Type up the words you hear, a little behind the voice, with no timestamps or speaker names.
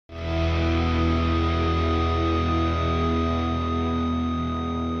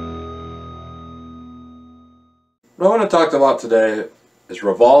What I want to talk about today is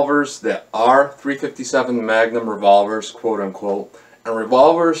revolvers that are 357 Magnum revolvers, quote unquote, and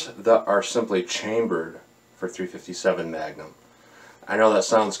revolvers that are simply chambered for 357 Magnum. I know that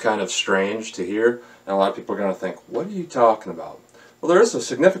sounds kind of strange to hear, and a lot of people are going to think, what are you talking about? Well, there is a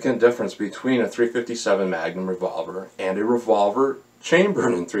significant difference between a 357 Magnum revolver and a revolver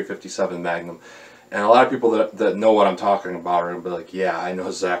chambered in 357 Magnum. And a lot of people that know what I'm talking about are going to be like, yeah, I know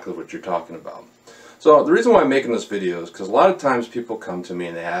exactly what you're talking about. So the reason why I'm making this video is because a lot of times people come to me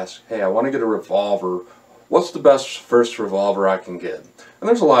and they ask, hey, I want to get a revolver. What's the best first revolver I can get? And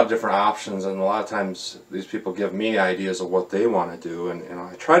there's a lot of different options, and a lot of times these people give me ideas of what they want to do, and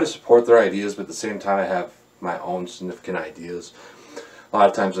I try to support their ideas, but at the same time I have my own significant ideas. A lot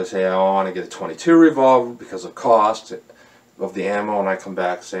of times I say I want to get a 22 revolver because of cost of the ammo, and I come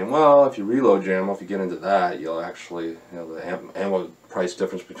back saying, well, if you reload your ammo, if you get into that, you'll actually, the ammo price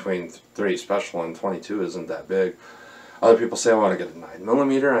difference between 38 Special and 22 isn't that big. Other people say I want to get a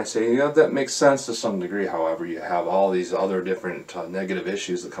 9mm, and I say, that makes sense to some degree. However, you have all these other different negative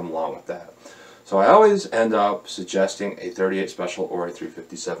issues that come along with that. So I always end up suggesting a 38 Special or a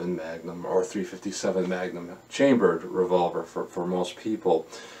 357 Magnum or 357 Magnum chambered revolver for most people.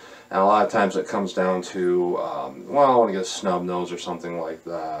 And a lot of times it comes down to, well, I want to get a snub nose or something like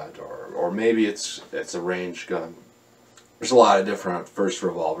that, or maybe it's a range gun. There's a lot of different first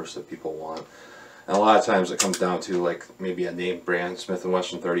revolvers that people want. And a lot of times it comes down to like maybe a name brand Smith &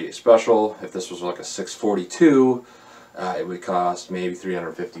 Wesson 38 Special. If this was like a 642, it would cost maybe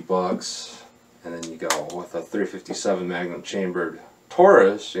 350 bucks. And then you go with a 357 Magnum chambered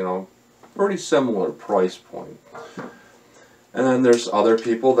Taurus, pretty similar price point. And then there's other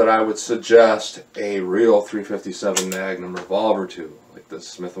people that I would suggest a real 357 Magnum revolver to, like the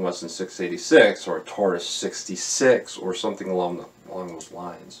Smith & Wesson 686 or a Taurus 66 or something along those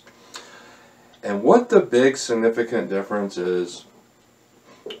lines. And what the big significant difference is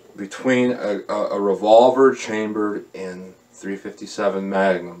between a revolver chambered in 357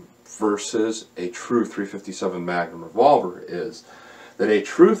 Magnum versus a true 357 Magnum revolver is that a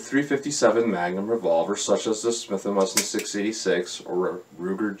true 357 Magnum revolver, such as the Smith & Wesson 686 or a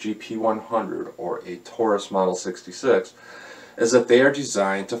Ruger GP100 or a Taurus Model 66, is that they are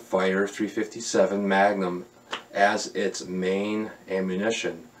designed to fire 357 Magnum as its main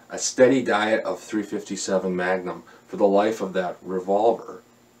ammunition. A steady diet of 357 Magnum for the life of that revolver.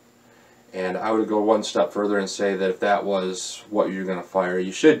 And I would go one step further and say that if that was what you're going to fire,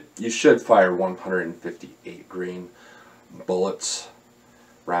 you should fire 158 grain bullets,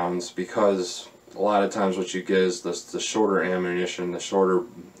 rounds, because a lot of times what you get is the shorter ammunition, the shorter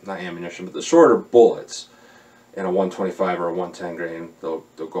bullets in a 125 or a 110 grain. They'll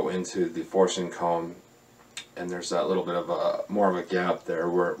go into the forcing cone, and there's that little bit of more of a gap there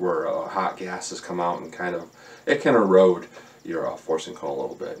where hot gases come out, and it can erode your forcing cone a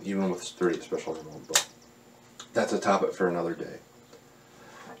little bit, even with 38 Special ammo. But that's a topic for another day.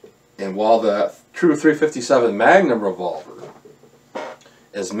 And while the true 357 Magnum revolver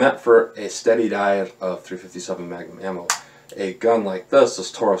is meant for a steady diet of 357 Magnum ammo, a gun like this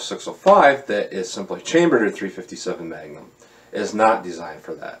Taurus 605 that is simply chambered at 357 Magnum is not designed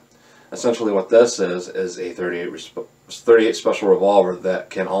for that. Essentially what this is a 38 Special revolver that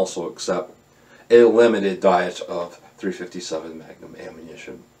can also accept a limited diet of 357 Magnum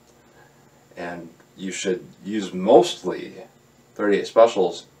ammunition. And you should use mostly 38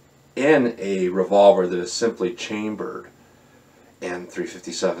 Specials in a revolver that is simply chambered in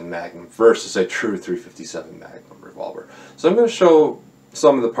 357 Magnum versus a true 357 Magnum revolver. So I'm going to show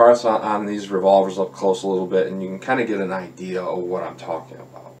some of the parts on these revolvers up close a little bit, and you can kind of get an idea of what I'm talking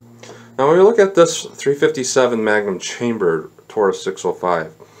about. Now when we look at this 357 Magnum chambered Taurus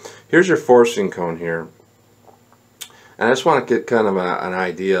 605, here's your forcing cone here. And I just want to get kind of an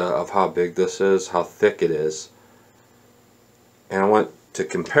idea of how big this is, how thick it is. And I want to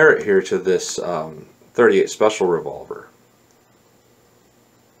compare it here to this 38 Special revolver.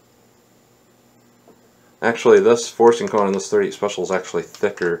 Actually, this forcing cone in this 38 Special is actually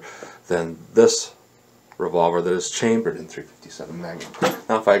thicker than this revolver that is chambered in 357 Magnum.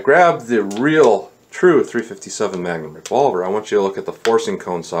 Now if I grab the real true 357 Magnum revolver, I want you to look at the forcing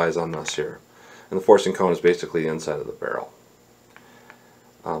cone size on this here. And the forcing cone is basically the inside of the barrel.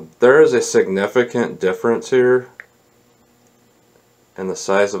 There is a significant difference here in the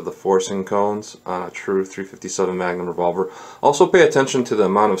size of the forcing cones on a true 357 Magnum revolver. Also pay attention to the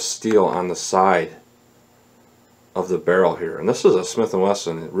amount of steel on the side of the barrel here. And this is a Smith &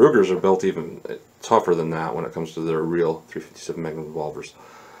 Wesson. Rugers are built even tougher than that when it comes to their real 357 Magnum revolvers.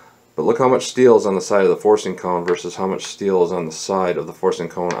 But look how much steel is on the side of the forcing cone versus how much steel is on the side of the forcing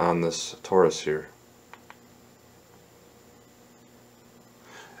cone on this Taurus here.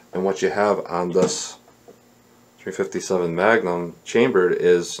 And what you have on this 357 Magnum chambered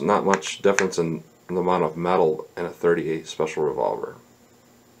is not much difference in the amount of metal in a 38 special revolver.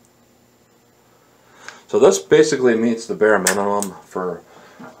 So this basically meets the bare minimum for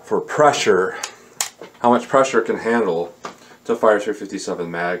pressure, how much pressure it can handle to fire 357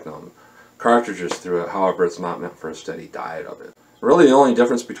 Magnum cartridges through it. However, it's not meant for a steady diet of it. Really, the only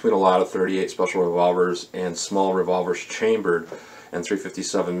difference between a lot of 38 special revolvers and small revolvers chambered and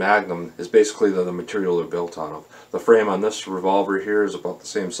 357 Magnum is basically the material they're built out of. The frame on this revolver here is about the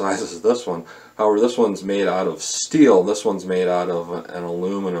same size as this one. However, this one's made out of steel. This one's made out of an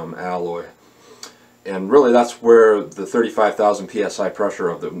aluminum alloy. And really, that's where the 35,000 psi pressure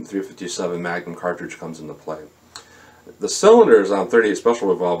of the 357 Magnum cartridge comes into play. The cylinders on 38 special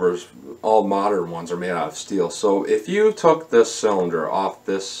revolvers, all modern ones, are made out of steel. So if you took this cylinder off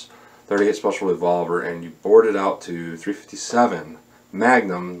this 38 special revolver and you bored it out to 357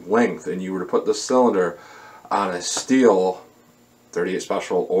 Magnum length, and you were to put this cylinder on a steel 38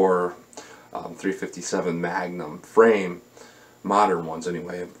 special or 357 Magnum frame, modern ones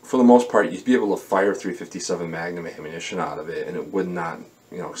anyway, for the most part you'd be able to fire 357 Magnum ammunition out of it, and it would not,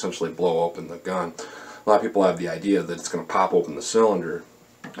 essentially blow open the gun. A lot of people have the idea that it's going to pop open the cylinder.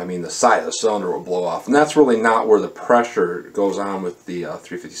 I mean, the side of the cylinder will blow off, and that's really not where the pressure goes on with the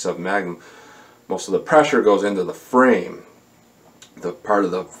 357 Magnum. Most of the pressure goes into the frame, the part of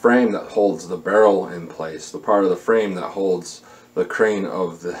the frame that holds the barrel in place, the part of the frame that holds the crane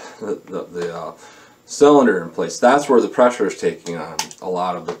of the cylinder in place. That's where the pressure is taking on a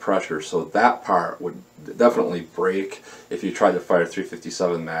lot of the pressure, so that part would definitely break if you tried to fire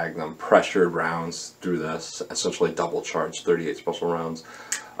 357 Magnum pressured rounds through this, essentially double charged 38 special rounds.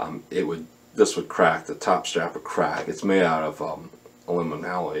 This would crack, the top strap would crack. It's made out of aluminum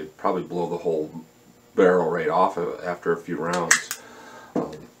alloy. It'd probably blow the whole barrel right off after a few rounds.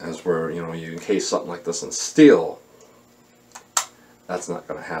 As where, you encase something like this in steel, that's not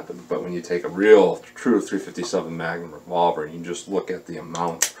going to happen. But when you take a real, true 357 Magnum revolver and you just look at the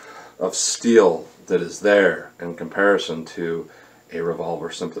amount of steel that is there in comparison to a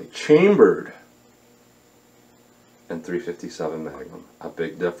revolver simply chambered in 357 Magnum, a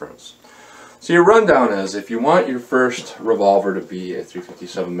big difference. So your rundown is, if you want your first revolver to be a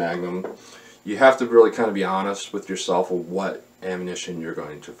 357 Magnum, you have to really kind of be honest with yourself of what ammunition you're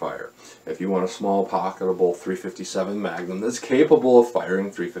going to fire. If you want a small pocketable 357 Magnum that's capable of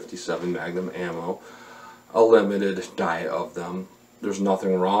firing 357 Magnum ammo, a limited diet of them, there's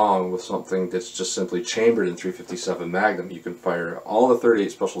nothing wrong with something that's just simply chambered in 357 Magnum. You can fire all the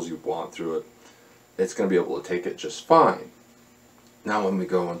 38 specials you want through it. It's going to be able to take it just fine. Now when we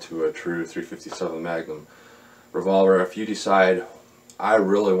go into a true 357 Magnum revolver, if you decide, I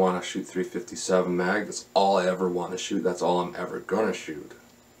really want to shoot 357 mag, that's all I ever want to shoot, that's all I'm ever going to shoot,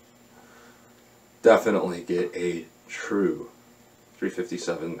 definitely get a true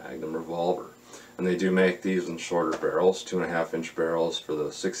 357 Magnum revolver. And they do make these in shorter barrels, 2.5 inch barrels for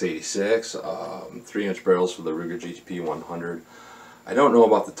the 686, 3 inch barrels for the Ruger GTP 100. I don't know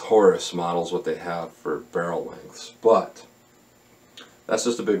about the Taurus models, what they have for barrel lengths, but that's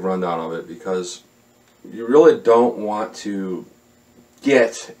just a big rundown of it, because you really don't want to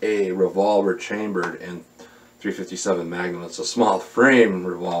get a revolver chambered in 357 Magnum. It's a small frame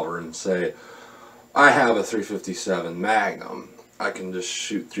revolver and say, I have a 357 Magnum, I can just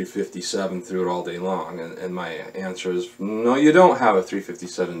shoot 357 through it all day long. And my answer is, no, you don't have a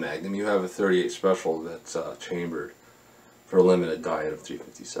 357 Magnum, you have a 38 special that's chambered for a limited diet of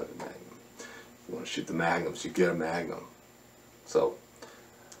 357 Magnum. If you want to shoot the Magnums, you get a Magnum. So,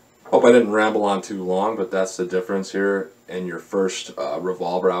 hope I didn't ramble on too long, but that's the difference here. In your first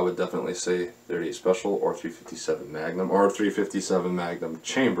revolver, I would definitely say 38 Special or 357 Magnum or 357 Magnum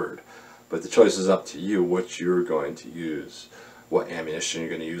chambered. But the choice is up to you what you're going to use, what ammunition you're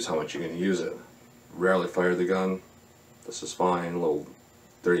going to use, how much you're going to use it. Rarely fire the gun, this is fine. A little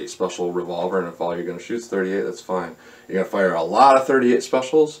 38 Special revolver, and if all you're going to shoot is 38, that's fine. You're going to fire a lot of 38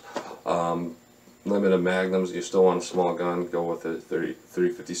 Specials. Limited Magnums, you still want a small gun, go with a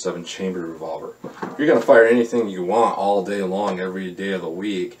 357 chambered revolver. If you're going to fire anything you want all day long, every day of the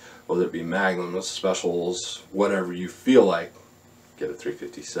week, whether it be Magnums, Specials, whatever you feel like, get a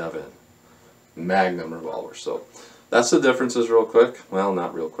 357 Magnum revolver. So that's the differences real quick. Well,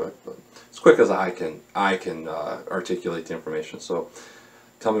 not real quick, but as quick as I can articulate the information. So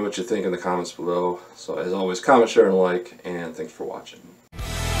tell me what you think in the comments below. So as always, comment, share, and like, and thanks for watching.